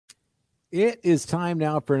It is time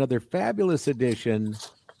now for another fabulous edition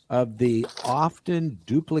of the often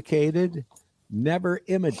duplicated, never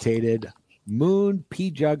imitated Moon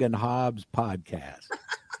Pjugg and Hobbs podcast.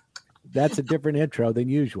 That's a different intro than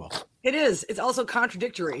usual. It is. It's also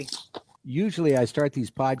contradictory. Usually I start these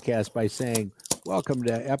podcasts by saying, welcome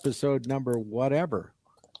to episode number whatever.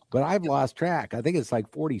 But I've lost track. I think it's like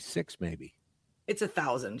 46 maybe. It's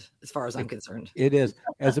 1,000 as far as I'm concerned. It is.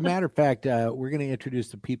 As a matter of fact, we're going to introduce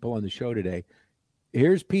the people on the show today.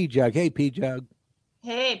 Here's Pjugg. Hey, Pjugg.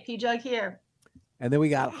 Hey, Pjugg here. And then we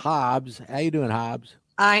got Hobbs. How you doing, Hobbs?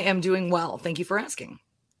 I am doing well. Thank you for asking.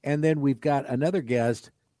 And then we've got another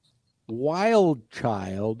guest, Wild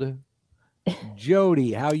Child,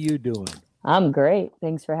 Jody. How you doing? I'm great.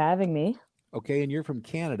 Thanks for having me. Okay, and you're from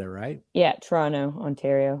Canada, right? Yeah, Toronto,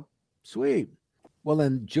 Ontario. Sweet. Well,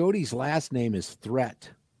 then Jody's last name is Threat.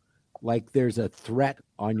 Like there's a threat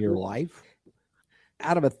on your life.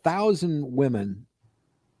 Out of 1,000 women,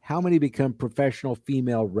 how many become professional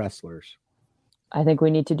female wrestlers? I think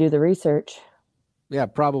we need to do the research. Yeah,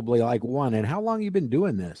 probably like one. And how long you been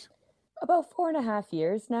doing this? About 4.5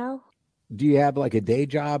 years now. Do you have like a day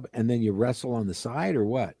job and then you wrestle on the side or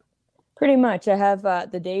what? Pretty much. I have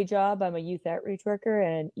the day job. I'm a youth outreach worker,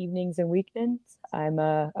 and evenings and weekends, I'm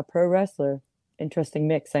a pro wrestler. Interesting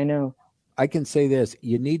mix, I know. I can say this.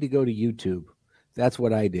 You need to go to YouTube. That's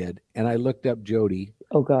what I did. And I looked up Jody.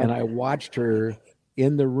 Oh, God. And I watched her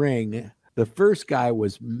in the ring. The first guy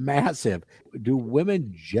was massive. Do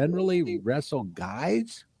women generally wrestle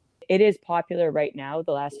guys? It is popular right now.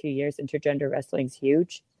 The last few years, intergender wrestling's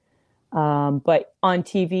huge. But on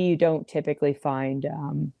TV, you don't typically find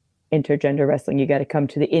intergender wrestling. You got to come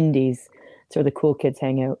to the indies. It's where the cool kids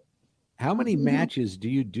hang out. How many matches do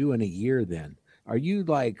you do in a year then? Are you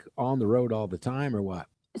like on the road all the time or what?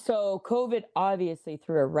 So COVID obviously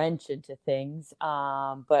threw a wrench into things,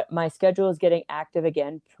 but my schedule is getting active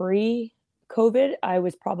again. Pre-COVID, I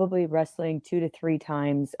was probably wrestling 2 to 3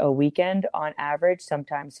 times a weekend on average,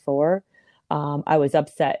 sometimes 4. I was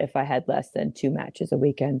upset if I had less than 2 matches a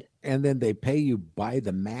weekend. And then they pay you by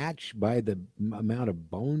the match, by the amount of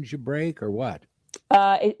bones you break or what?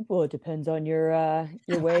 It depends on your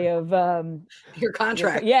way of your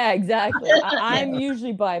contract. Yeah, exactly. I'm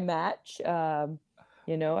usually by match. I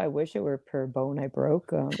wish it were per bone I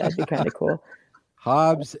broke. That'd be kind of cool.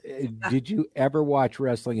 Hobbs, did you ever watch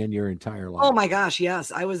wrestling in your entire life? Oh my gosh,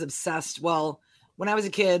 yes. I was obsessed. Well, when I was a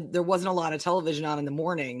kid, there wasn't a lot of television on in the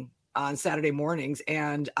morning, on Saturday mornings.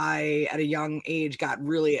 And I, at a young age, got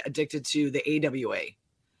really addicted to the AWA.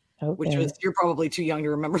 Okay. Which was, you're probably too young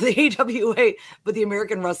to remember the AWA, but the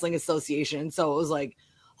American Wrestling Association. So it was like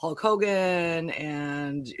Hulk Hogan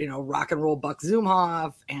and, Rock and Roll Buck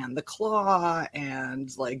Zumhoff and The Claw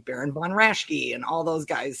and like Baron Von Raschke and all those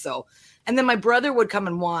guys. So, and then my brother would come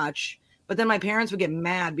and watch, but then my parents would get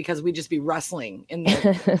mad because we'd just be wrestling in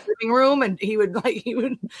the living room, and he would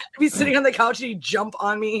be sitting on the couch and he'd jump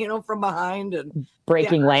on me, from behind and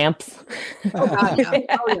breaking lamps. Oh God,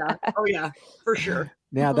 yeah. Oh yeah, for sure.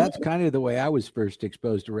 Now, that's kind of the way I was first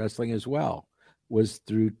exposed to wrestling as well, was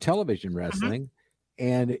through television wrestling.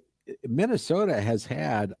 And Minnesota has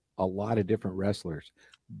had a lot of different wrestlers.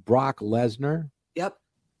 Brock Lesnar. Yep.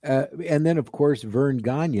 And then, of course, Vern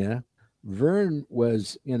Gagne. Vern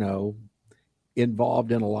was,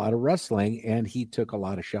 involved in a lot of wrestling, and he took a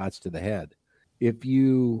lot of shots to the head. If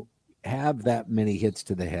you have that many hits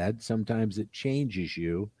to the head, sometimes it changes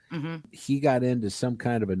you. Mm-hmm. He got into some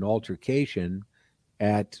kind of an altercation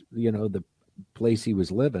at, the place he was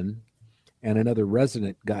living, and another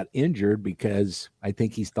resident got injured because I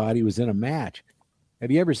think he thought he was in a match. Have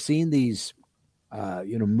you ever seen these,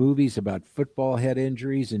 movies about football head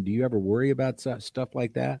injuries? And do you ever worry about stuff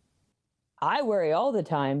like that? I worry all the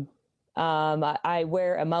time. I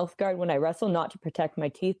wear a mouth guard when I wrestle, not to protect my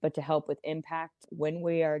teeth, but to help with impact when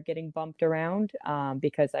we are getting bumped around,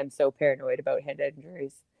 because I'm so paranoid about head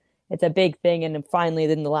injuries. It's a big thing. And finally,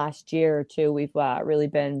 in the last year or two, we've really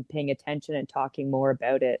been paying attention and talking more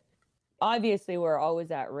about it. Obviously, we're always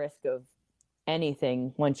at risk of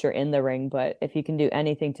anything once you're in the ring. But if you can do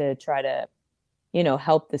anything to try to,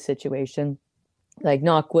 help the situation, like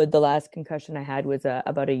knock wood, the last concussion I had was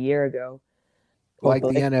about a year ago. Like the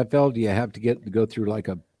NFL, do you have to go through like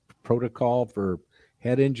a protocol for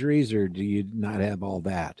head injuries, or do you not have all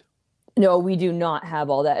that? No, we do not have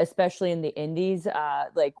all that, especially in the indies.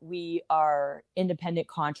 We are independent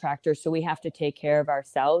contractors, so we have to take care of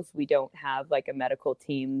ourselves. We don't have like a medical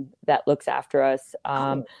team that looks after us.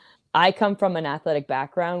 I come from an athletic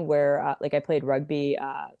background where I played rugby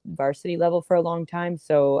varsity level for a long time.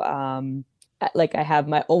 So like I have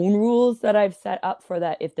my own rules that I've set up for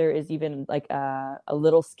that. If there is even like a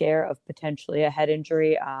little scare of potentially a head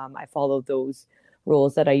injury, I follow those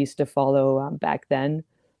rules that I used to follow back then.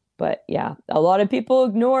 But yeah, a lot of people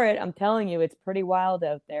ignore it. I'm telling you, it's pretty wild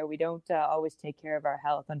out there. We don't always take care of our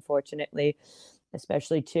health, unfortunately,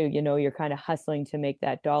 especially too, you're kind of hustling to make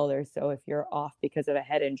that dollar. So if you're off because of a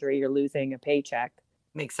head injury, you're losing a paycheck.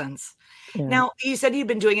 Makes sense. Yeah. Now, you said you'd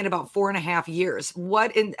been doing it about 4.5 years.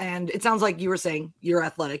 And it sounds like you were saying you're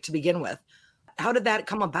athletic to begin with. How did that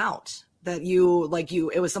come about? That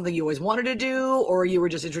it was something you always wanted to do, or you were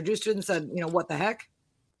just introduced to it and said, what the heck?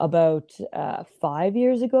 About 5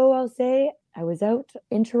 years ago, I'll say, I was out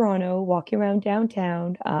in Toronto walking around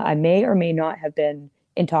downtown. I may or may not have been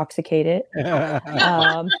intoxicated.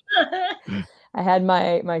 I had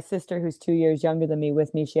my sister, who's 2 years younger than me,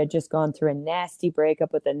 with me. She had just gone through a nasty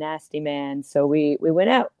breakup with a nasty man. So we went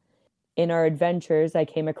out. In our adventures, I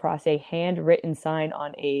came across a handwritten sign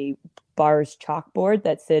on a bar's chalkboard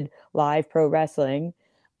that said Live Pro Wrestling.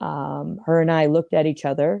 Her and I looked at each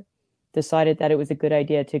other, decided that it was a good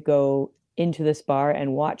idea to go into this bar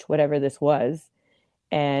and watch whatever this was.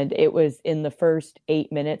 And it was in the first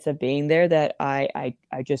 8 minutes of being there that I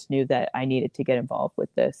just knew that I needed to get involved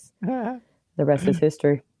with this. The rest is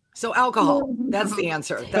history. So alcohol, that's the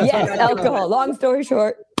answer. Yes, alcohol. Long story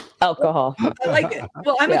short, alcohol. I like it.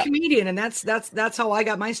 Well, I'm a comedian, and that's how I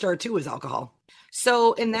got my start too, is alcohol.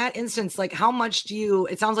 So in that instance, like, how much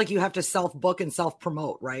it sounds like you have to self-book and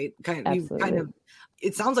self-promote, right?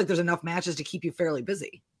 It sounds like there's enough matches to keep you fairly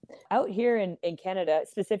busy. Out here in Canada,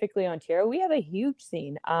 specifically Ontario, we have a huge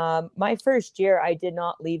scene. My first year, I did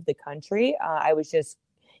not leave the country. I was just,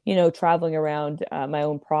 traveling around my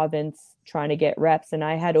own province, trying to get reps. And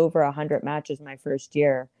I had over 100 matches my first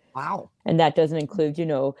year. Wow. And that doesn't include,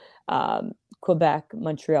 Quebec,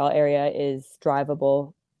 Montreal area is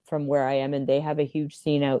drivable from where I am, and they have a huge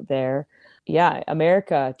scene out there. Yeah,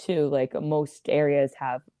 America too, like most areas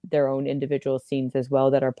have their own individual scenes as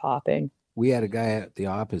well that are popping. We had a guy at the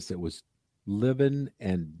office that was living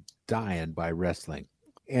and dying by wrestling.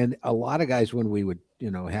 And a lot of guys, when we would,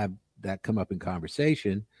 have that come up in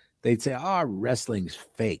conversation, they'd say, wrestling's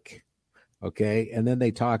fake. Okay. And then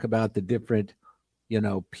they talk about the different,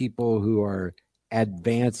 people who are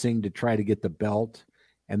advancing to try to get the belt.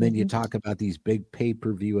 And then you talk about these big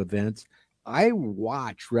pay-per-view events. I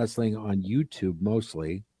watch wrestling on YouTube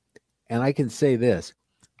mostly. And I can say this,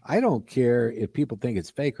 I don't care if people think it's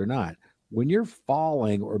fake or not. When you're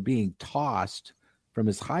falling or being tossed from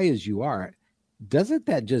as high as you are, doesn't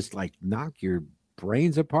that just like knock your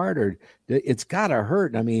brains apart, or it's got to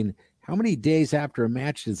hurt? I mean, how many days after a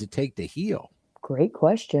match does it take to heal? Great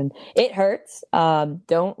question. It hurts.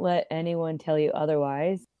 Don't let anyone tell you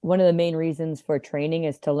otherwise. One of the main reasons for training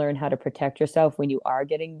is to learn how to protect yourself when you are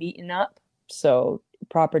getting beaten up. So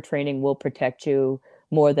proper training will protect you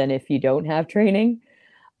more than if you don't have training.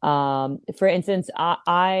 For instance,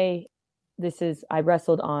 I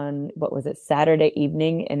wrestled on, Saturday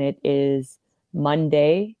evening, and it is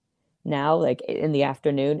Monday now, like in the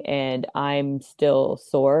afternoon, and I'm still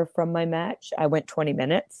sore from my match. I went 20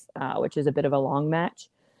 minutes, which is a bit of a long match.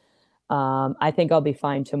 I think I'll be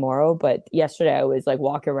fine tomorrow, but yesterday I was like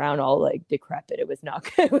walking around all like decrepit. It was not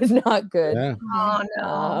good. It was not good. Yeah. Oh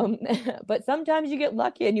no. But sometimes you get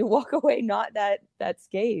lucky and you walk away not that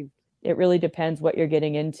scathed. It really depends what you're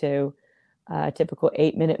getting into. A typical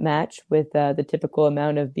 8-minute match with the typical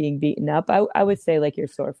amount of being beaten up, I would say like you're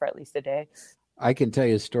sore for at least a day. I can tell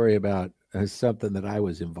you a story about something that I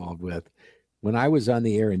was involved with. When I was on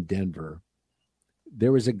the air in Denver,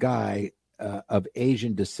 there was a guy of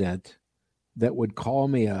Asian descent that would call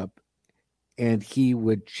me up and he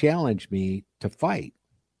would challenge me to fight.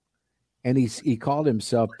 And he called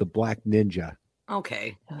himself the Black Ninja.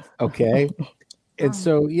 Okay. And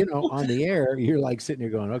so, on the air, you're like sitting here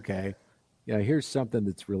going, okay, here's something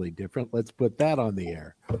that's really different. Let's put that on the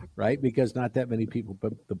air, right? Because not that many people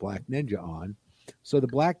put the Black Ninja on. So the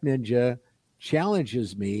Black Ninja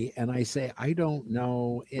challenges me, and I say, I don't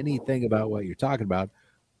know anything about what you're talking about.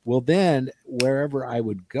 Well, then wherever I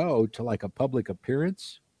would go to like a public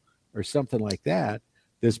appearance or something like that,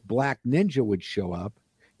 this Black Ninja would show up,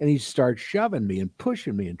 and he'd start shoving me and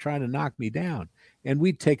pushing me and trying to knock me down. And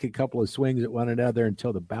we'd take a couple of swings at one another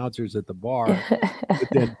until the bouncers at the bar would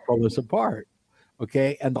then pull us apart.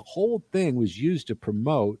 Okay. And the whole thing was used to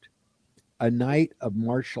promote a night of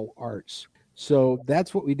martial arts. So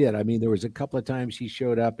that's what we did. I mean, there was a couple of times he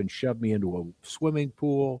showed up and shoved me into a swimming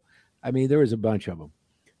pool. I mean, there was a bunch of them.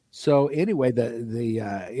 So anyway,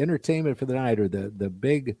 the entertainment for the night, or the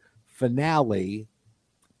big finale,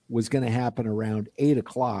 was going to happen around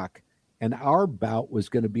 8:00. and our bout was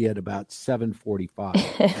going to be at about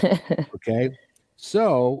 7:45. Okay.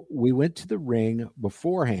 So we went to the ring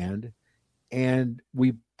beforehand and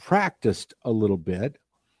we practiced a little bit.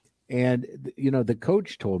 And, the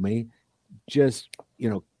coach told me, just,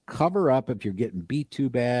 cover up if you're getting beat too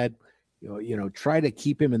bad, try to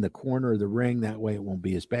keep him in the corner of the ring. That way it won't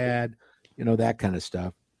be as bad, that kind of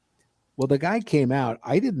stuff. Well, the guy came out.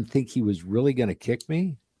 I didn't think he was really going to kick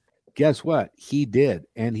me. Guess what? He did.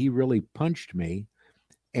 And he really punched me.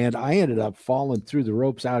 And I ended up falling through the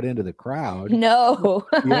ropes out into the crowd. No.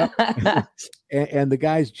 Yep. and the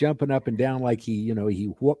guy's jumping up and down like he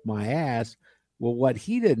whooped my ass. Well, what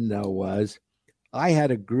he didn't know was I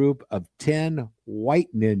had a group of 10 white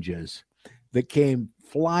ninjas that came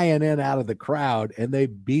flying in out of the crowd, and they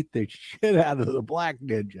beat the shit out of the black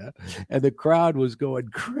ninja, and the crowd was going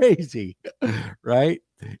crazy, right?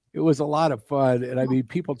 It was a lot of fun. And I mean,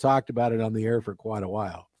 people talked about it on the air for quite a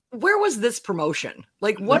while. Where was this promotion?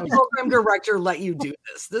 Like, what program director let you do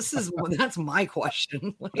this? That's my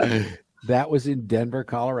question. That was in Denver,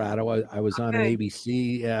 Colorado. I was on an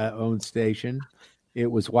ABC owned station.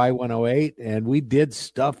 It was Y108, and we did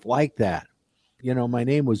stuff like that. My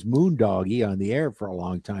name was Moondoggy on the air for a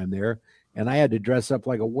long time there, and I had to dress up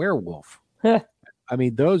like a werewolf. I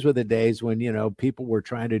mean, those were the days when, people were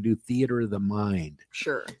trying to do theater of the mind.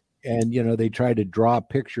 Sure. And, they tried to draw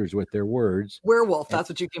pictures with their words. Werewolf. That's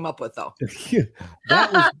what you came up with, though.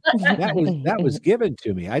 that was given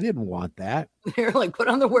to me. I didn't want that. They're like, put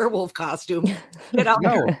on the werewolf costume. Get out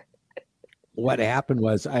there. What happened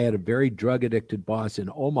was I had a very drug addicted boss in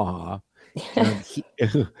Omaha.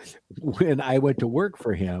 And when I went to work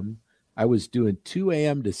for him, I was doing 2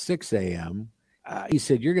 a.m. to 6 a.m. He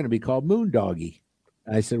said, "You're going to be called Moondoggy."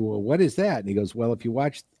 And I said, "Well, what is that?" And he goes, "Well, if you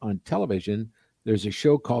watch on television, there's a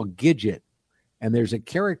show called Gidget, and there's a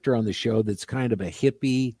character on the show that's kind of a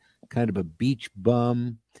hippie, kind of a beach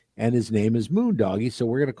bum, and his name is Moondoggy, so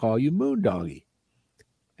we're going to call you Moondoggy."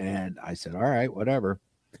 And I said, "All right, whatever."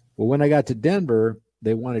 Well, when I got to Denver,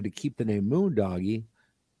 they wanted to keep the name Moondoggy,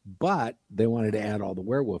 but they wanted to add all the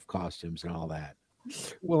werewolf costumes and all that.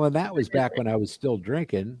 Well, and that was back when I was still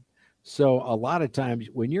drinking. So a lot of times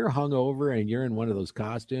when you're hungover and you're in one of those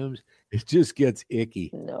costumes, it just gets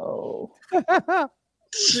icky. No.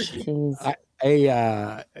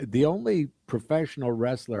 The only professional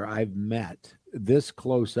wrestler I've met this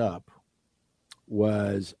close up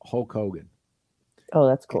was Hulk Hogan. Oh,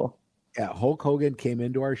 that's cool. Yeah, Hulk Hogan came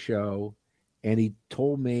into our show and he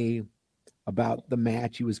told me about the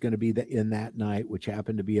match he was going to be in that night, which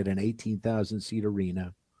happened to be at an 18,000 seat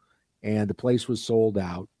arena, and the place was sold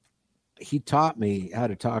out. He taught me how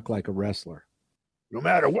to talk like a wrestler. No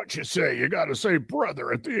matter what you say, you got to say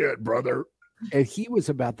brother at the end, brother. And he was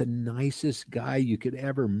about the nicest guy you could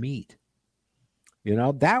ever meet.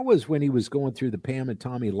 That was when he was going through the Pam and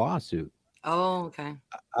Tommy lawsuit. Oh, okay.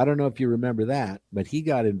 I don't know if you remember that, but he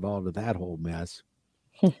got involved with that whole mess.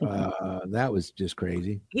 That was just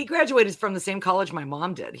crazy. He graduated from the same college my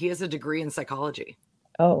mom did. He has a degree in psychology.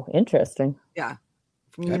 Oh, interesting. Yeah.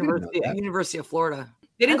 From University of Florida.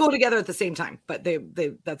 They didn't go together at the same time, but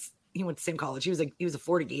he went to the same college. He was a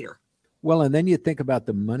Florida Gator. Well, and then you think about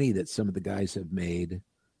the money that some of the guys have made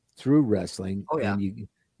through wrestling. Oh, yeah. And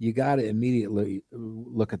you got to immediately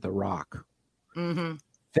look at The Rock. Mm-hmm.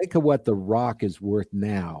 Think of what The Rock is worth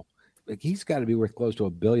now. Like, he's got to be worth close to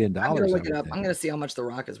 $1 billion. I'm going to look it up. I'm going to see how much The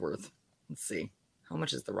Rock is worth. Let's see. How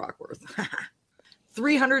much is The Rock worth?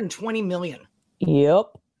 $320 million. Yep.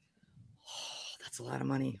 Oh, that's a lot of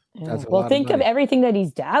money. Yeah. Well, think of everything that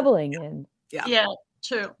he's dabbling in. Yeah,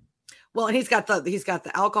 true. Well, and he's got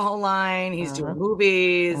the alcohol line. He's doing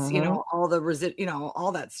movies. All the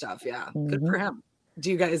all that stuff. Yeah, good for him. Do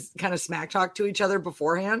you guys kind of smack talk to each other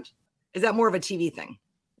beforehand? Is that more of a TV thing?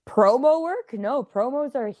 Promo work? No,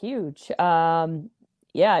 promos are huge.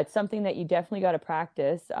 Yeah, it's something that you definitely got to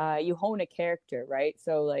practice. You hone a character, right?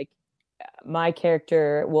 So like my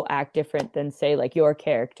character will act different than say like your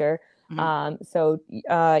character.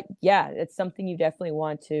 Mm-hmm. Yeah, it's something you definitely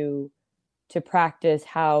want to practice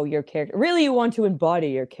how your character, really you want to embody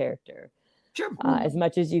your character as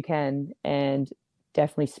much as you can, and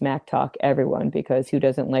definitely smack talk everyone, because who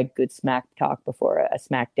doesn't like good smack talk before a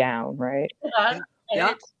smackdown, right?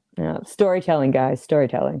 Yeah. Storytelling, guys,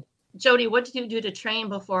 storytelling. Jody, what do you do to train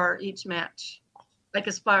before each match? Like,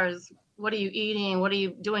 as far as what are you eating? What are you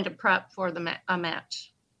doing to prep for a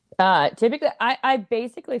match? Typically, I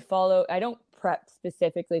basically follow. I don't prep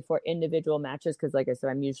specifically for individual matches because, like I said,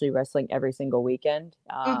 I'm usually wrestling every single weekend.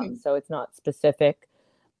 So it's not specific.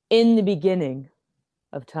 In the beginning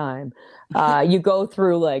of time, you go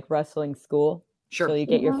through like wrestling school. Sure. So you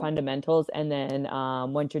get your fundamentals, and then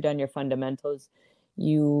once you're done your fundamentals,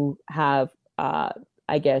 you have,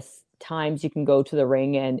 I guess, times you can go to the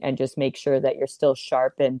ring and just make sure that you're still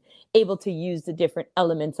sharp and able to use the different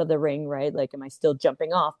elements of the ring, right? Like, am I still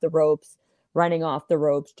jumping off the ropes, running off the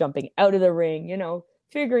ropes, jumping out of the ring,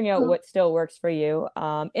 figuring out what still works for you.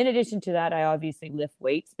 In addition to that, I obviously lift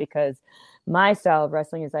weights because my style of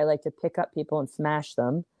wrestling is I like to pick up people and smash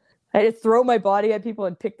them. I just throw my body at people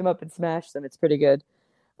and pick them up and smash them. It's pretty good.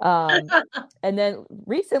 And then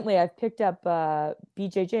recently I've picked up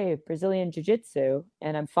BJJ, Brazilian Jiu-Jitsu,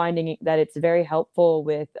 and I'm finding that it's very helpful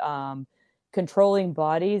with controlling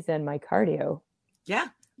bodies and my cardio. Yeah.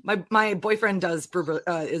 My boyfriend is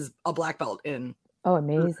a black belt in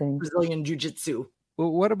amazing Brazilian Jiu-Jitsu.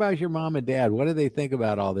 Well, what about your mom and dad? What do they think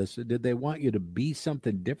about all this? Did they want you to be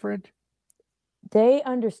something different? They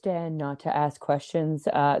understand not to ask questions.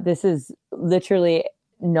 This is literally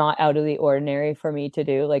not out of the ordinary for me to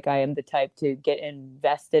do. Like, I am the type to get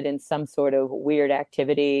invested in some sort of weird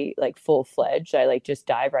activity, like full-fledged. I just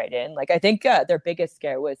dive right in. Like, I think their biggest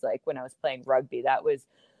scare was like when I was playing rugby. That was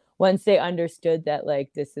once they understood that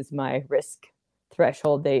like this is my risk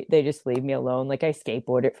threshold, they just leave me alone. Like, I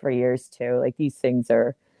skateboarded for years too. Like, these things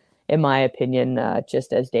are, in my opinion,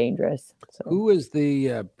 just as dangerous. So. Who is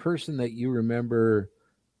the person that you remember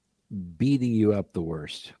beating you up the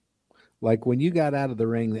worst? Like, when you got out of the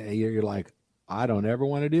ring, you're like, I don't ever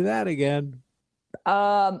want to do that again.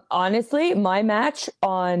 Honestly, my match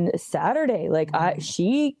on Saturday,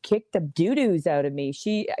 she kicked the doo-doos out of me.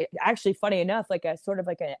 She actually, funny enough, like a sort of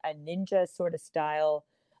like a ninja sort of style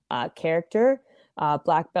character,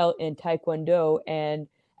 black belt in Taekwondo. And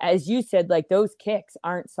as you said, like, those kicks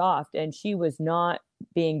aren't soft, and she was not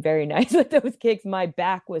being very nice with those kicks. My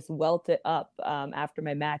back was welted up after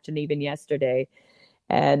my match and even yesterday.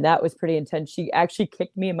 And that was pretty intense. She actually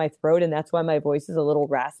kicked me in my throat, and that's why my voice is a little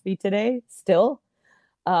raspy today still,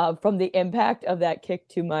 from the impact of that kick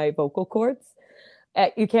to my vocal cords.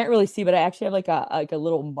 You can't really see, but I actually have like a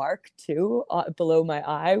little mark too below my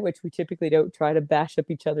eye, which we typically don't try to bash up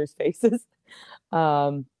each other's faces.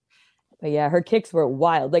 But yeah, her kicks were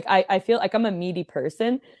wild. Like, I feel like I'm a meaty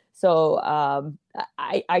person, so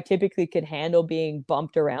I typically could handle being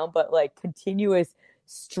bumped around, but like continuous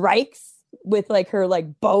strikes with like her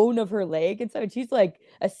like bone of her leg and stuff. And she's like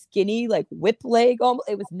a skinny like whip leg. Almost.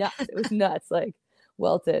 It was nuts. It was nuts. Like,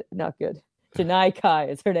 welted, not good. Janai Kai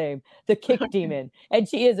is her name, the kick demon, and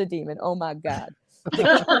she is a demon. Oh my god.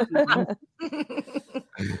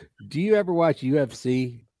 Do you ever watch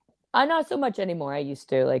UFC? Not so much anymore. I used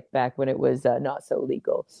to, like back when it was not so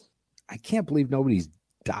legal. I can't believe nobody's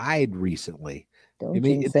died recently. Don't I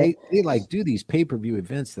mean, jinx they it. like do these pay-per-view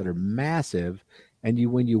events that are massive, and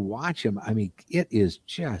when you watch them, I mean, it is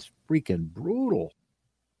just freaking brutal.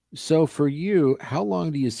 So for you, how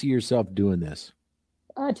long do you see yourself doing this?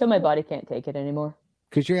 Until my body can't take it anymore.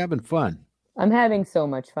 Because you're having fun. I'm having so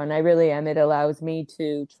much fun. I really am. It allows me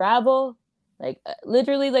to travel. Like,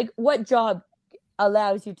 literally, like, what job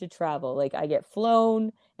allows you to travel? Like, I get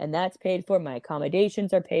flown, and that's paid for. My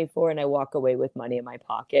accommodations are paid for, and I walk away with money in my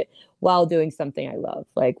pocket while doing something I love.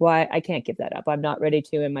 Like, why? I can't give that up. I'm not ready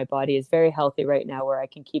to, and my body is very healthy right now where I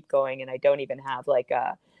can keep going, and I don't even have like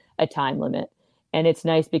a time limit. And it's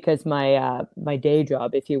nice because my my day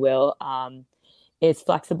job, if you will, is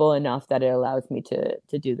flexible enough that it allows me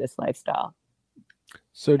to do this lifestyle.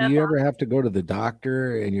 So do you ever have to go to the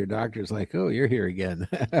doctor and your doctor's like, oh, you're here again?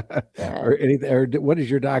 Or anything, or what does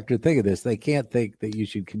your doctor think of this? They can't think that you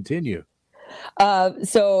should continue.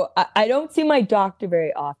 So I don't see my doctor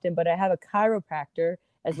very often, but I have a chiropractor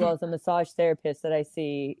as well as a massage therapist that I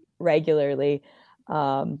see regularly.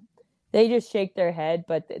 They just shake their head,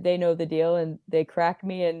 but they know the deal, and they crack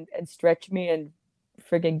me and stretch me and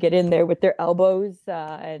friggin' get in there with their elbows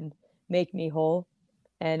and make me whole.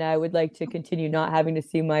 And I would like to continue not having to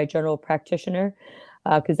see my general practitioner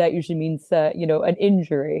because that usually means, an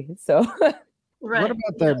injury. So, Right. What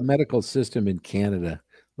about the medical system in Canada?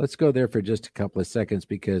 Let's go there for just a couple of seconds,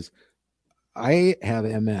 because I have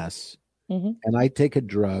MS and I take a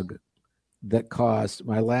drug that cost,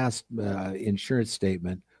 my last insurance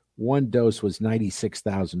statement, one dose was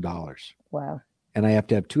 $96,000. wow. And I have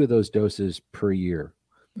to have 2 of those doses per year.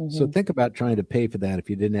 So think about trying to pay for that if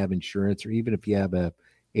you didn't have insurance, or even if you have a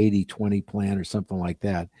 80-20 plan or something like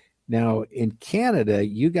that. Now, in Canada,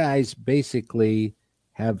 you guys basically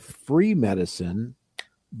have free medicine,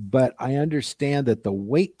 but I understand that the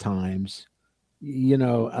wait times,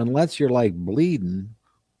 unless you're like bleeding,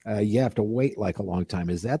 you have to wait like a long time.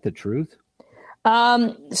 Is that the truth?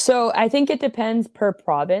 So I think it depends per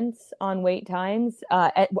province on wait times.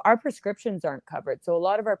 Our prescriptions aren't covered. So a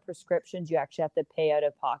lot of our prescriptions, you actually have to pay out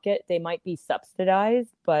of pocket. They might be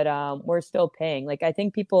subsidized, but we're still paying. Like, I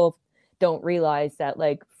think people don't realize that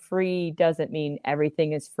like free doesn't mean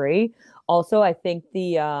everything is free. Also, I think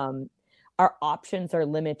our options are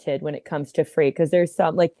limited when it comes to free, because there's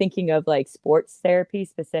some, like, thinking of like sports therapy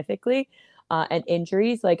specifically. And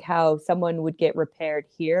injuries, like how someone would get repaired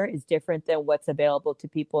here is different than what's available to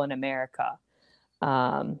people in America.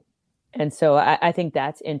 And so I think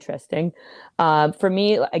that's interesting. For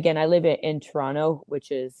me, again, I live in Toronto,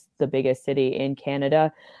 which is the biggest city in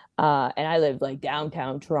Canada. And I live like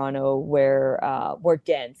downtown Toronto, where we're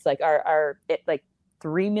dense. Like like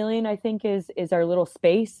 3 million, I think is our little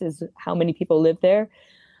space, is how many people live there.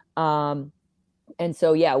 And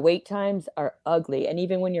so, yeah, wait times are ugly. And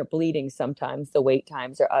even when you're bleeding, sometimes the wait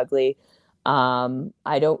times are ugly.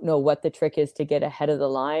 I don't know what the trick is to get ahead of the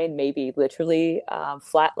line, maybe literally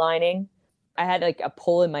flatlining. I had like a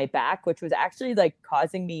pull in my back, which was actually like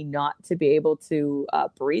causing me not to be able to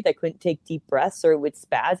breathe. I couldn't take deep breaths, or it would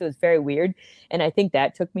spaz. It was very weird. And I think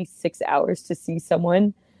that took me 6 hours to see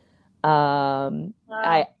someone. Wow.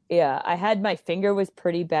 I had, my finger was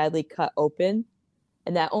pretty badly cut open.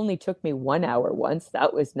 And that only took me 1 hour once.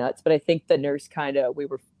 That was nuts. But I think the nurse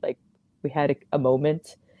we had a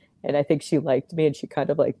moment, and I think she liked me, and she kind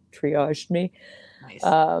of like triaged me. Nice.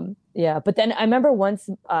 But then I remember once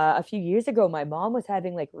a few years ago, my mom was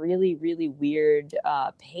having like really, really weird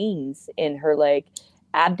pains in her like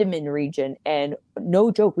abdomen region. And no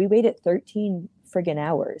joke, we waited 13 friggin'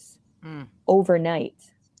 hours overnight.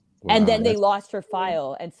 Wow, and then they lost her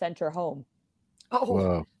file and sent her home. Oh,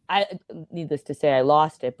 wow. Needless to say, I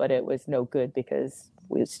lost it, but it was no good because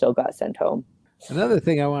we still got sent home. Another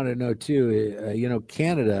thing I want to know too,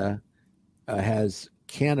 Canada has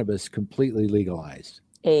cannabis completely legalized.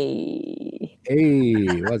 Hey,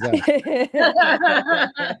 what's that?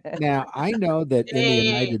 Now, I know that in the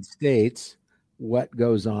United States, what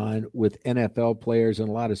goes on with NFL players and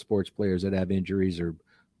a lot of sports players that have injuries or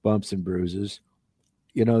bumps and bruises,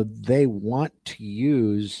 they want to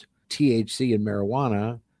use THC and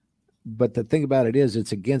marijuana. But the thing about it is,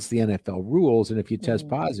 it's against the NFL rules. And if you test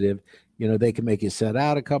positive, they can make you sit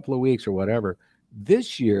out a couple of weeks or whatever.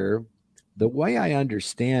 This year, the way I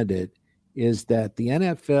understand it is that the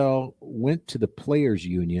NFL went to the players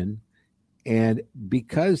union, and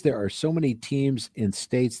because there are so many teams in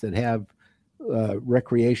states that have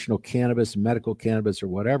recreational cannabis, medical cannabis or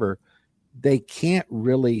whatever, they can't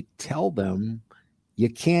really tell them you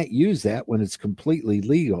can't use that when it's completely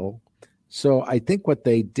legal. So I think what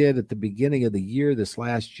they did at the beginning of the year, this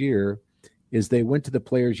last year, is they went to the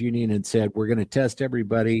players union and said, we're going to test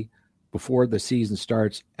everybody before the season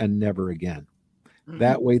starts and never again. Mm-hmm.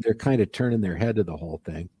 That way they're kind of turning their head to the whole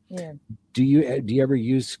thing. Yeah. Do you ever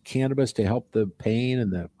use cannabis to help the pain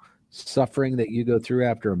and the suffering that you go through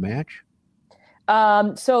after a match?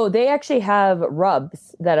 So they actually have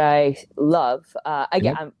rubs that I love.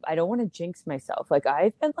 Again, I don't want to jinx myself. Like,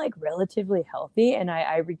 I've been like relatively healthy, and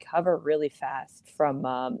I recover really fast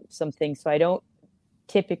from some things. So I don't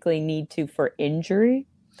typically need to for injury.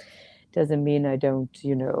 Doesn't mean I don't,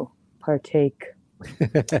 partake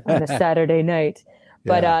on a Saturday night.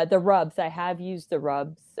 But the rubs, I have used the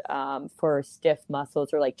rubs for stiff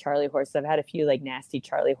muscles or like Charlie horses. I've had a few like nasty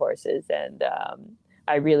Charlie horses, and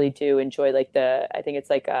I really do enjoy like I think it's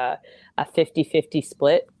like a 50-50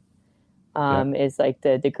 split is like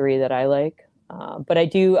the degree that I like. But I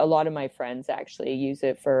do, a lot of my friends actually use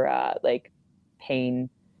it for like pain.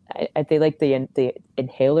 They like the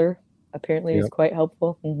inhaler, apparently is quite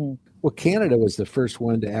helpful. Mm-hmm. Well, Canada was the first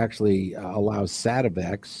one to actually allow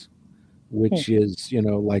Sativex, which is,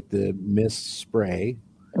 like the mist spray.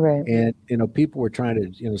 Right. And, people were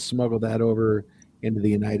trying to, smuggle that over into the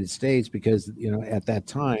United States because, at that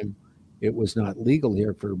time it was not legal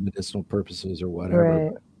here for medicinal purposes or whatever.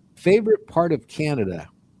 Right. Favorite part of Canada?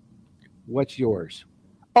 What's yours?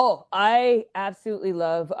 Oh, I absolutely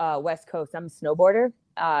love West Coast. I'm a snowboarder.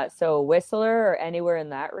 So Whistler or anywhere in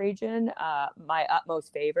that region, my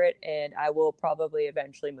utmost favorite, and I will probably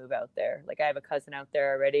eventually move out there. Like, I have a cousin out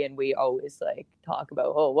there already, and we always like talk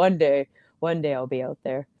about, one day I'll be out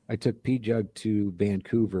there. I took Pjugg to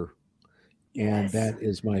Vancouver, and that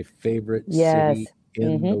is my favorite city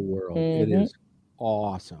in the world. Mm-hmm. It is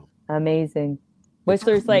awesome. Amazing.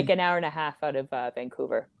 Whistler's like an hour and a half out of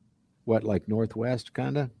Vancouver. What, like northwest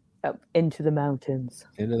kind of? Into the mountains.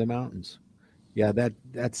 Into the mountains. Yeah,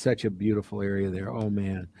 that's such a beautiful area there. Oh,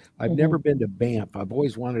 man. I've never been to Banff. I've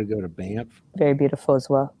always wanted to go to Banff. Very beautiful as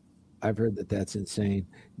well. I've heard that that's insane.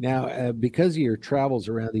 Now, because of your travels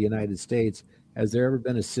around the United States, Has there ever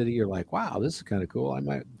been a city you're like, wow, this is kind of cool, I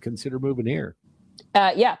might consider moving here?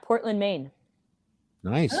 Yeah, Portland, Maine.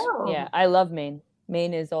 Nice. Oh. Yeah, I love Maine.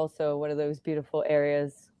 Maine is also one of those beautiful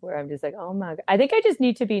areas where I'm just like, oh my God. I think I just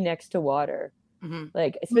need to be next to water,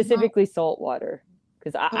 like specifically salt water,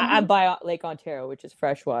 because I'm by Lake Ontario, which is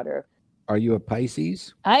fresh water. Are you a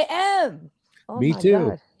Pisces? I am. Oh Me my too.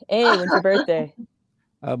 God. Hey, when's your birthday?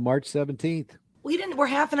 March 17th. We're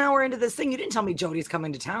half an hour into this thing. You didn't tell me Jody's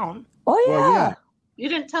coming to town. Oh yeah. Well, yeah. You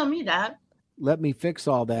didn't tell me that. Let me fix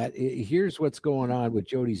all that. Here's what's going on with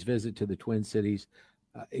Jody's visit to the Twin Cities.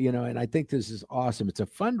 And I think this is awesome. It's a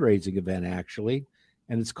fundraising event, actually,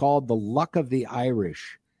 and it's called The Luck of the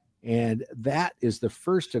Irish. And that is the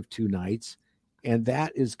first of 2 nights, and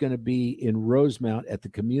that is going to be in Rosemount at the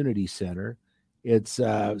Community Center. It's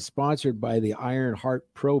sponsored by the Iron Heart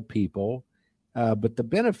Pro people, but the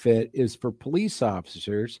benefit is for police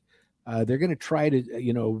officers. They're going to try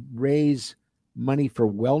to, raise money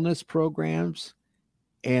for wellness programs.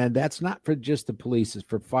 And that's not for just the police, it's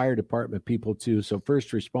for fire department people too. So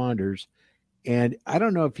first responders. And I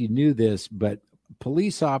don't know if you knew this, but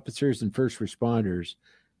police officers and first responders,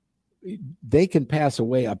 they can pass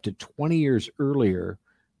away up to 20 years earlier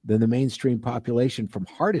than the mainstream population from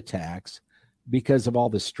heart attacks because of all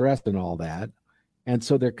the stress and all that. And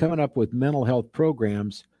so they're coming up with mental health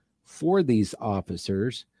programs for these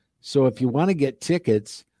officers. So if you want to get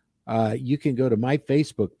tickets, you can go to my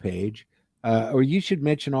Facebook page. Or you should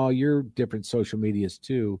mention all your different social medias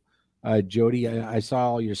too. Jody, I saw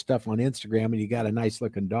all your stuff on Instagram, and you got a nice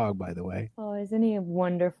looking dog, by the way. Oh, isn't he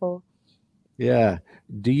wonderful? Yeah.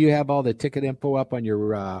 Do you have all the ticket info up on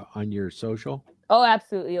your social? Oh,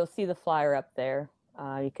 absolutely. You'll see the flyer up there.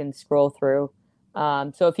 You can scroll through.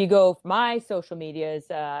 So if you go, my social medias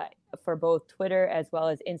for both Twitter as well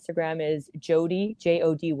as Instagram is Jody,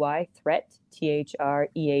 Jody, Threat, Threat.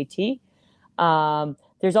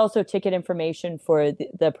 There's also ticket information for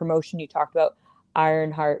the promotion you talked about,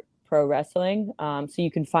 Ironheart Pro Wrestling. So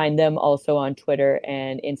you can find them also on Twitter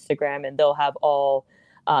and Instagram, and they'll have all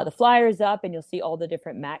the flyers up, and you'll see all the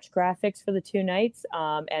different match graphics for the 2 nights.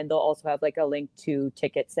 And they'll also have like a link to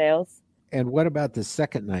ticket sales. And what about the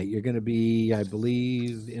second night? You're going to be, I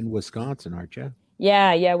believe, in Wisconsin, aren't you?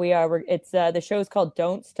 Yeah, we are. It's the show's called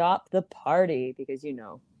Don't Stop the Party, because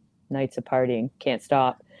nights of partying can't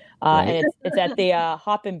stop. Right. And it's at the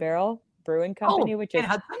Hop and Barrel Brewing Company, which is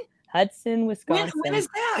Hudson, Wisconsin. When is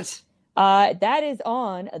that? That is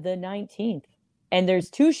on the 19th. And there's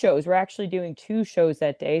 2 shows. We're actually doing 2 shows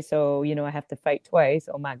that day. So, I have to fight twice.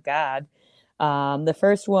 Oh my God. The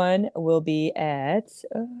first one will be at,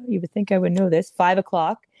 you would think I would know this,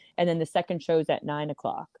 5:00. And then the second show's at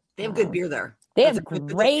 9:00. They have good beer there. They have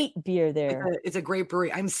great beer there. It's a great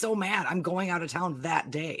brewery. I'm so mad. I'm going out of town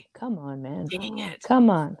that day. Come on, man. Dang it.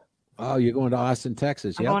 Come on. Oh, you're going to Austin,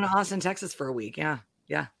 Texas. I'm going to Austin, Texas for a week. Yeah.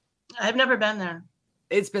 I've never been there.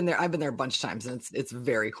 It's been there. I've been there a bunch of times, and it's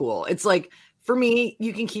very cool. It's like, for me,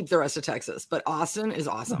 you can keep the rest of Texas, but Austin is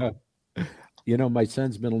awesome. My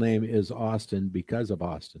son's middle name is Austin because of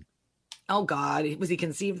Austin. Oh God. Was he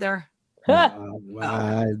conceived there?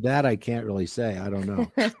 That I can't really say. I don't know.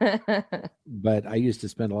 But I used to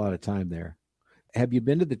spend a lot of time there. Have you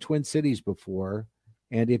been to the Twin Cities before?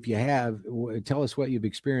 And if you have, tell us what you've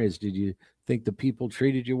experienced. Did you think the people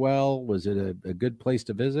treated you well? Was it a good place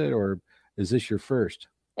to visit, or is this your first?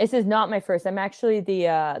 This is not my first. I'm actually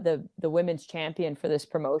the women's champion for this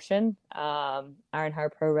promotion,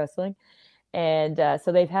 Ironheart Pro Wrestling. And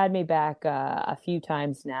so they've had me back a few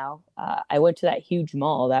times now. I went to that huge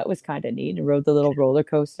mall. That was kind of neat, and rode the little roller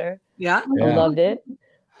coaster. Yeah. I loved it.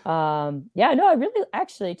 I really,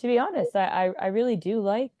 actually, to be honest, I really do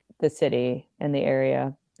like the city and the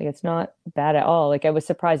area. Like, it's not bad at all. Like, I was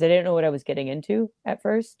surprised. I didn't know what I was getting into at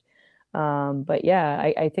first. But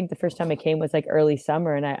yeah, I think the first time I came was like early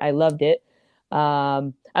summer, and I loved it.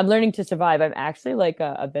 I'm learning to survive. I'm actually like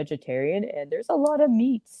a vegetarian, and there's a lot of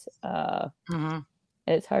meats. And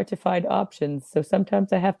it's hard to find options. So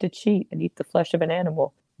sometimes I have to cheat and eat the flesh of an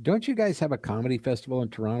animal. Don't you guys have a comedy festival in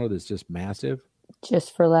Toronto that's just massive?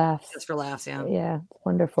 Just for laughs. Just for laughs, yeah. Yeah, it's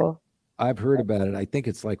wonderful. I've heard about it. I think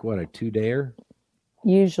it's like, what, a 2-dayer?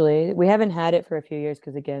 Usually. We haven't had it for a few years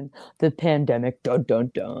because, again, the pandemic. Dun,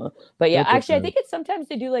 dun, dun. But yeah, actually, I think it's sometimes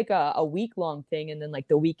they do like a week-long thing, and then like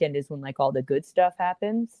the weekend is when like all the good stuff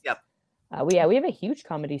happens. Yep. We have a huge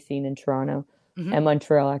comedy scene in Toronto and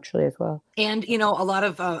Montreal, actually, as well. And, a lot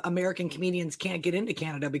of American comedians can't get into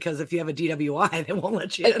Canada because if you have a DWI, they won't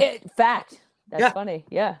let you in. Fact. That's funny.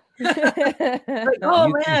 Yeah. Like,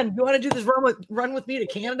 oh man, you want to do this run with me to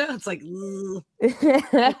Canada? It's like, you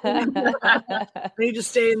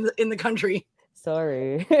just stay in the country.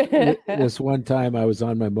 Sorry. This one time I was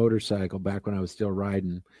on my motorcycle back when I was still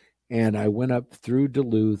riding, and I went up through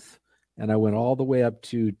Duluth, and I went all the way up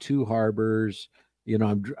to Two Harbors.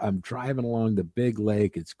 I'm driving along the big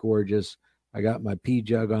lake. It's gorgeous. I got my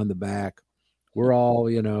Pjugg on the back. We're all,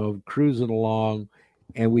 cruising along,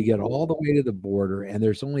 and we get all the way to the border, and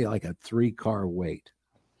there's only like a 3-car wait.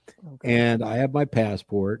 Okay. And I have my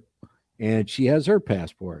passport, and she has her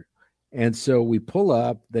passport. And so we pull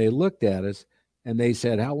up, they looked at us, and they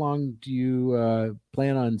said, "How long do you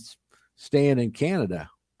plan on staying in Canada?"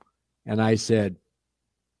 And I said,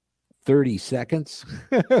 30 seconds.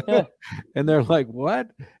 And they're like, "What?"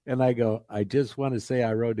 And I go, "I just want to say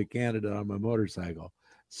I rode to Canada on my motorcycle."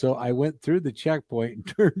 So I went through the checkpoint and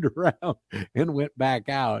turned around and went back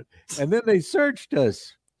out. And then they searched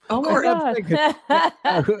us. Oh my God. Thinking,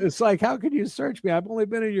 it's like, how could you search me? I've only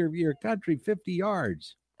been in your country 50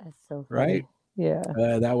 yards. That's so funny. Right? Yeah.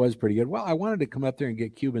 That was pretty good. Well, I wanted to come up there and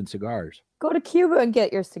get Cuban cigars. Go to Cuba and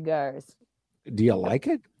get your cigars. Do you like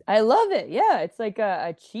it? I love it. Yeah. It's like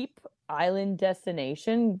a cheap island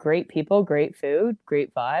destination. Great people, great food,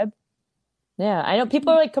 great vibe. Yeah. I know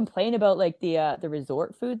people are like complain about like the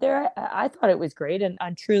resort food there. I thought it was great. And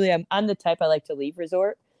I'm the type I like to leave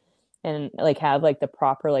resort and like have like the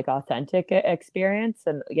proper, like authentic experience.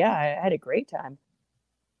 And yeah, I had a great time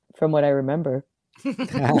from what I remember. I'm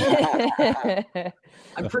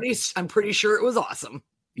pretty sure it was awesome.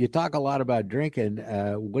 You talk a lot about drinking.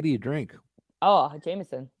 What do you drink? Oh,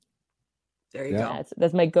 Jameson. There you go.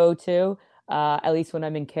 That's my go-to. At least when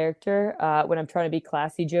I'm in character. When I'm trying to be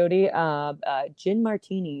classy, Jody, gin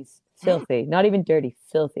martinis, filthy, not even dirty,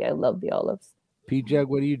 filthy. I love the olives. Pjugg,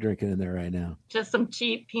 what are you drinking in there right now? Just some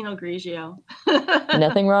cheap Pinot Grigio.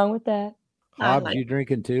 Nothing wrong with that. Hobbs, you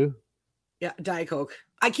drinking too? Yeah, Diet Coke.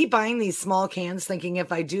 I keep buying these small cans thinking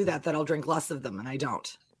if I do that I'll drink less of them, and I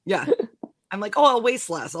don't. Yeah. I'm like, oh, I'll waste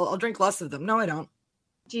less. I'll drink less of them. No, I don't.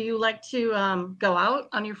 Do you like to go out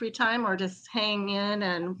on your free time or just hang in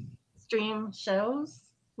and stream shows?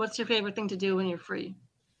 What's your favorite thing to do when you're free?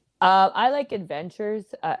 I like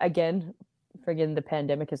adventures. Again, friggin' the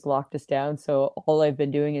pandemic has locked us down, so all I've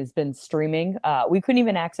been doing has been streaming. We couldn't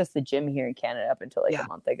even access the gym here in Canada up until a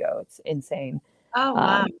month ago. It's insane. Oh,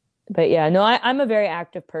 wow. But yeah, no, I'm a very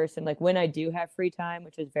active person. Like when I do have free time,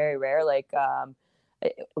 which is very rare, like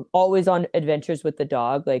always on adventures with the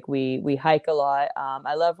dog. Like we hike a lot.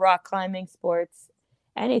 I love rock climbing, sports,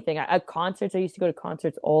 anything. Concerts. I used to go to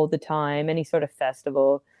concerts all the time. Any sort of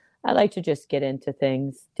festival. I like to just get into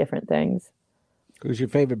things, different things. Who's your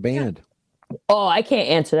favorite band? Oh, I can't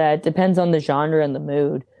answer that. It depends on the genre and the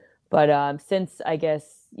mood. But since I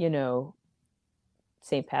guess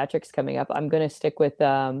St. Patrick's coming up, I'm gonna stick with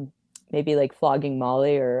maybe like Flogging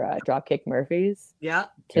Molly or Dropkick Murphys. Yeah,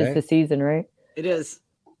 'tis the season, right? It is.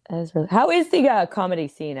 How is the comedy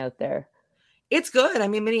scene out there? It's good. I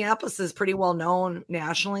mean, Minneapolis is pretty well known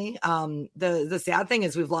nationally. The sad thing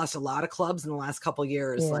is we've lost a lot of clubs in the last couple of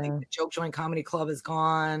years. Yeah. Like the Joke Joint Comedy Club is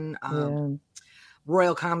gone.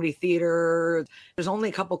 Royal Comedy Theater. There's only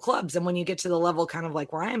a couple clubs. And when you get to the level kind of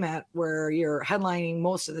like where I'm at, where you're headlining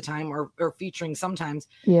most of the time or featuring sometimes,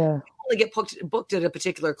 you only get booked at a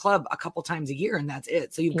particular club a couple times a year, and that's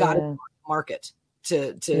it. So you've got to market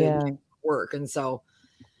to work. And so,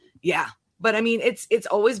 but I mean, it's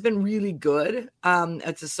always been really good.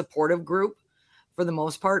 It's a supportive group for the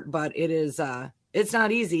most part, but it is, it's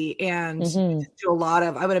not easy. And to a lot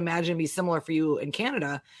of, I would imagine it'd be similar for you in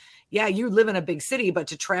Canada. Yeah, you live in a big city, but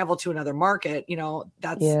to travel to another market,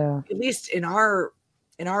 that's at least in our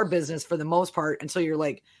business for the most part, until you're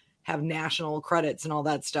like have national credits and all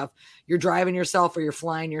that stuff. You're driving yourself or you're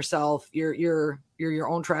flying yourself. You're your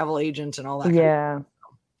own travel agent and all that. Yeah. Kind of stuff.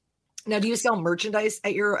 Now, do you sell merchandise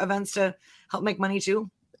at your events to help make money too?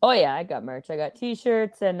 Oh yeah, I got merch. I got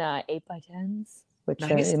T-shirts and 8x10s. Which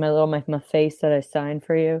is my face that I signed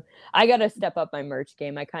for you. I got to step up my merch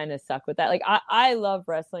game. I kind of suck with that. Like I love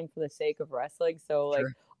wrestling for the sake of wrestling. So like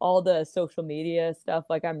all the social media stuff,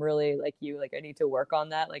 like I'm really like you, like I need to work on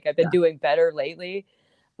that. Like I've been doing better lately.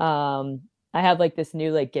 I have like this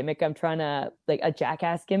new like gimmick. I'm trying to like a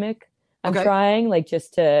jackass gimmick. I'm trying like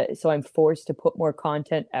so I'm forced to put more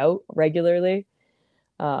content out regularly.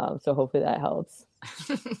 So hopefully that helps.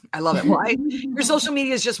 I love it. Well, your social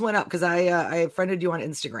medias just went up because I friended you on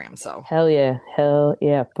Instagram. So hell yeah,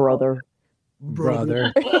 brother.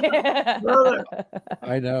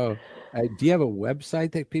 I know. Do you have a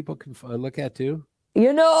website that people can look at too?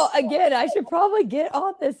 Again, I should probably get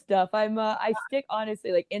on this stuff. I stick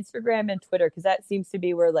honestly like Instagram and Twitter because that seems to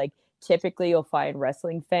be where like typically you'll find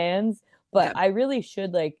wrestling fans. But I really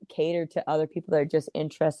should like cater to other people that are just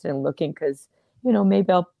interested in looking because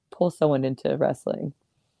maybe I'll pull someone into wrestling.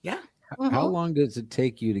 Yeah. How long does it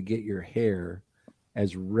take you to get your hair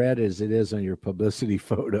as red as it is on your publicity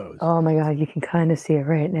photos? Oh my God, you can kind of see it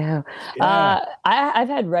right now. Yeah. I've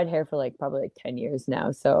had red hair for probably 10 years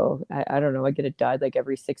now. So I don't know. I get it dyed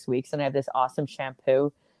every 6 weeks, and I have this awesome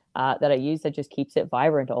shampoo that I use that just keeps it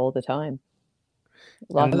vibrant all the time.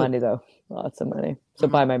 Lots of money though. Lots of money. So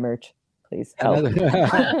buy my merch, please. Help.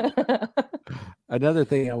 Another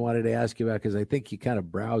thing I wanted to ask you about, because I think you kind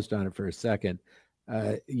of browsed on it for a second,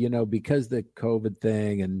 because the COVID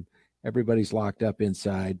thing and everybody's locked up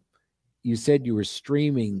inside, you said you were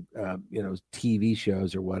streaming, TV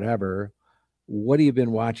shows or whatever. What have you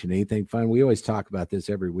been watching? Anything fun? We always talk about this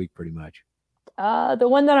every week pretty much. The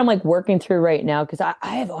one that I'm working through right now, because I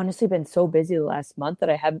have honestly been so busy the last month that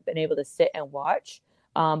I haven't been able to sit and watch.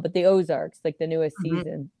 But the Ozarks, the newest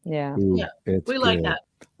season. Yeah. Ooh, we like that.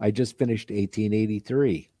 I just finished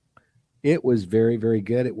 1883. It was very, very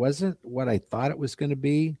good. It wasn't what I thought it was going to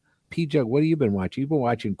be. Pjugg, what have you been watching? You've been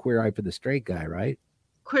watching Queer Eye for the Straight Guy, right?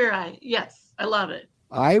 Queer Eye, yes. I love it.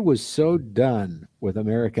 I was so done with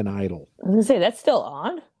American Idol. I was going to say, that's still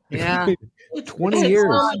on? Yeah. 20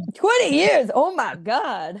 years. 20 years. Oh my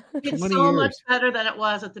God. It's so much better than it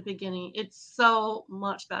was at the beginning. It's so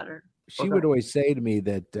much better. She would always say to me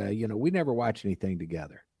that, we never watch anything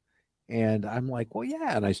together. And I'm like, well,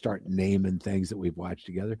 yeah. And I start naming things that we've watched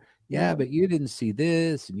together. Yeah, but you didn't see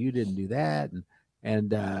this and you didn't do that.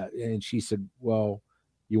 And she said, well,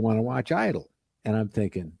 you want to watch Idol? And I'm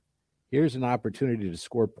thinking, here's an opportunity to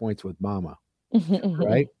score points with Mama.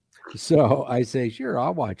 Right? So I say, sure,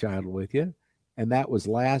 I'll watch Idol with you. And that was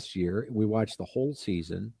last year. We watched the whole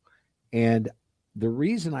season. And the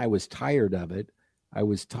reason I was tired of it, I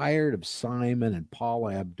was tired of Simon and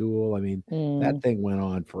Paula Abdul. I mean, that thing went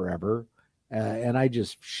on forever. And I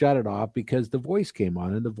just shut it off because The Voice came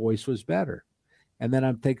on and The Voice was better. And then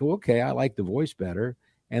I'm thinking, okay, I like The Voice better.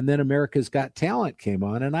 And then America's Got Talent came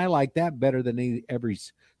on, and I like that better than every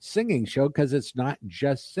singing show because it's not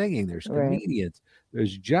just singing. There's comedians,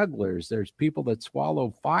 there's jugglers, there's people that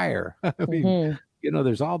swallow fire. I mean,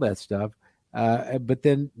 there's all that stuff. But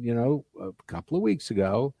then, a couple of weeks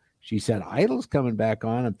ago, she said, Idol's coming back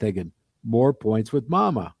on. I'm thinking, more points with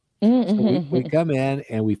Mama. So we come in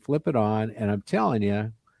and we flip it on, and I'm telling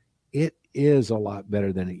you, it is a lot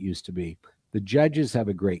better than it used to be. The judges have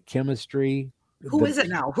a great chemistry. Who is it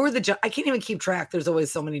now? Who are the judges? I can't even keep track. There's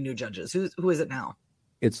always so many new judges. Who is it now?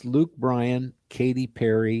 It's Luke Bryan, Katy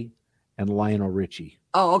Perry, and Lionel Richie.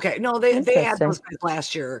 Oh, okay. No, they had those guys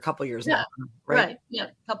last year, a couple years now. Right. Yeah,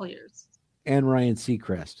 a couple years. And Ryan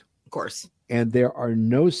Seacrest. Of course. And there are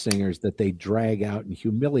no singers that they drag out and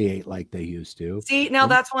humiliate like they used to. See, now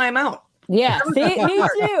that's why I'm out. Yeah, see, me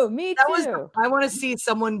too. Me too. I want to see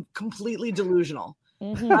someone completely delusional.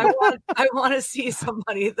 I want to see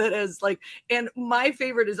somebody that is and my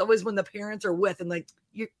favorite is always when the parents are with and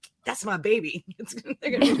that's my baby.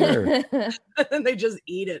 They're gonna and then they just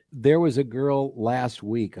eat it. There was a girl last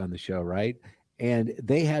week on the show, right? And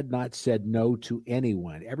they had not said no to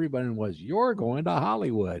anyone. Everyone was, you're going to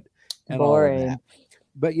Hollywood. And boring. All of that.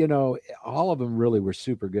 But, all of them really were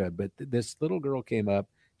super good. But this little girl came up.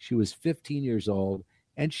 She was 15 years old,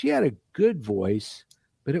 and she had a good voice,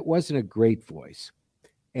 but it wasn't a great voice.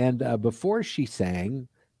 And before she sang,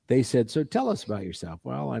 they said, so tell us about yourself.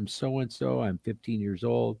 Well, I'm so-and-so. I'm 15 years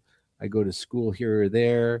old. I go to school here or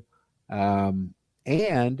there. And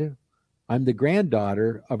I'm the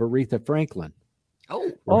granddaughter of Aretha Franklin. Oh,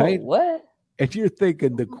 right? Oh, what? And you're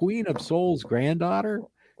thinking the Queen of Soul's granddaughter,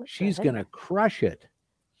 she's going to crush it.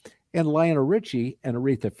 And Lionel Richie and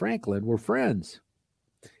Aretha Franklin were friends.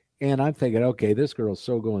 And I'm thinking, okay, this girl's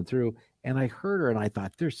so going through. And I heard her and I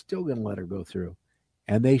thought, they're still going to let her go through.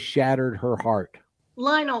 And they shattered her heart.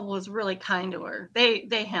 Lionel was really kind to her.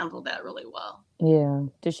 They handled that really well. Yeah.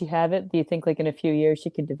 Does she have it? Do you think in a few years she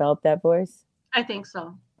could develop that voice? I think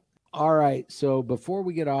so. All right. So before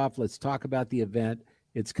we get off, let's talk about the event.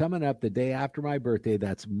 It's coming up the day after my birthday.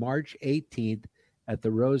 That's March 18th at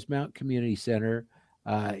the Rosemount Community Center.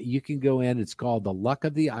 You can go in. It's called The Luck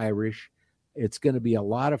of the Irish. It's going to be a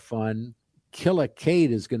lot of fun. Killa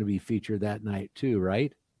Kate is going to be featured that night too,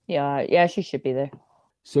 right? Yeah, she should be there.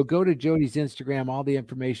 So go to Jody's Instagram. All the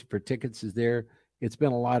information for tickets is there. It's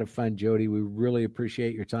been a lot of fun, Jody. We really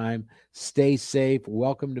appreciate your time. Stay safe.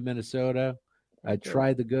 Welcome to Minnesota.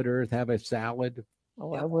 Try the good earth. Have a salad.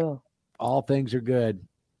 Oh, I will. All things are good.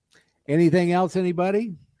 Anything else,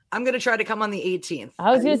 anybody? I'm going to try to come on the 18th.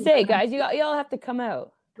 I was going to say, guys, y'all have to come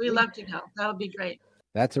out. We love to go. That'll be great.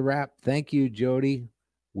 That's a wrap. Thank you, Jody.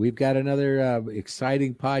 We've got another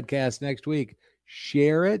exciting podcast next week.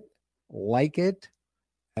 Share it, like it,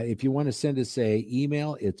 If you want to send us a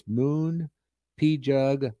email, it's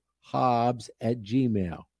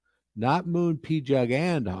moonpjugghobbs@gmail. Not Moon Pjugg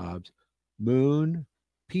and Hobbs, Moon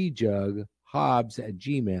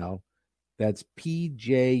Pjugghobbs@gmail. That's PJUGG.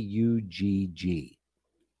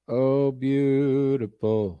 Oh,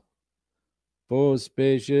 beautiful, full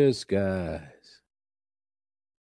spacious sky.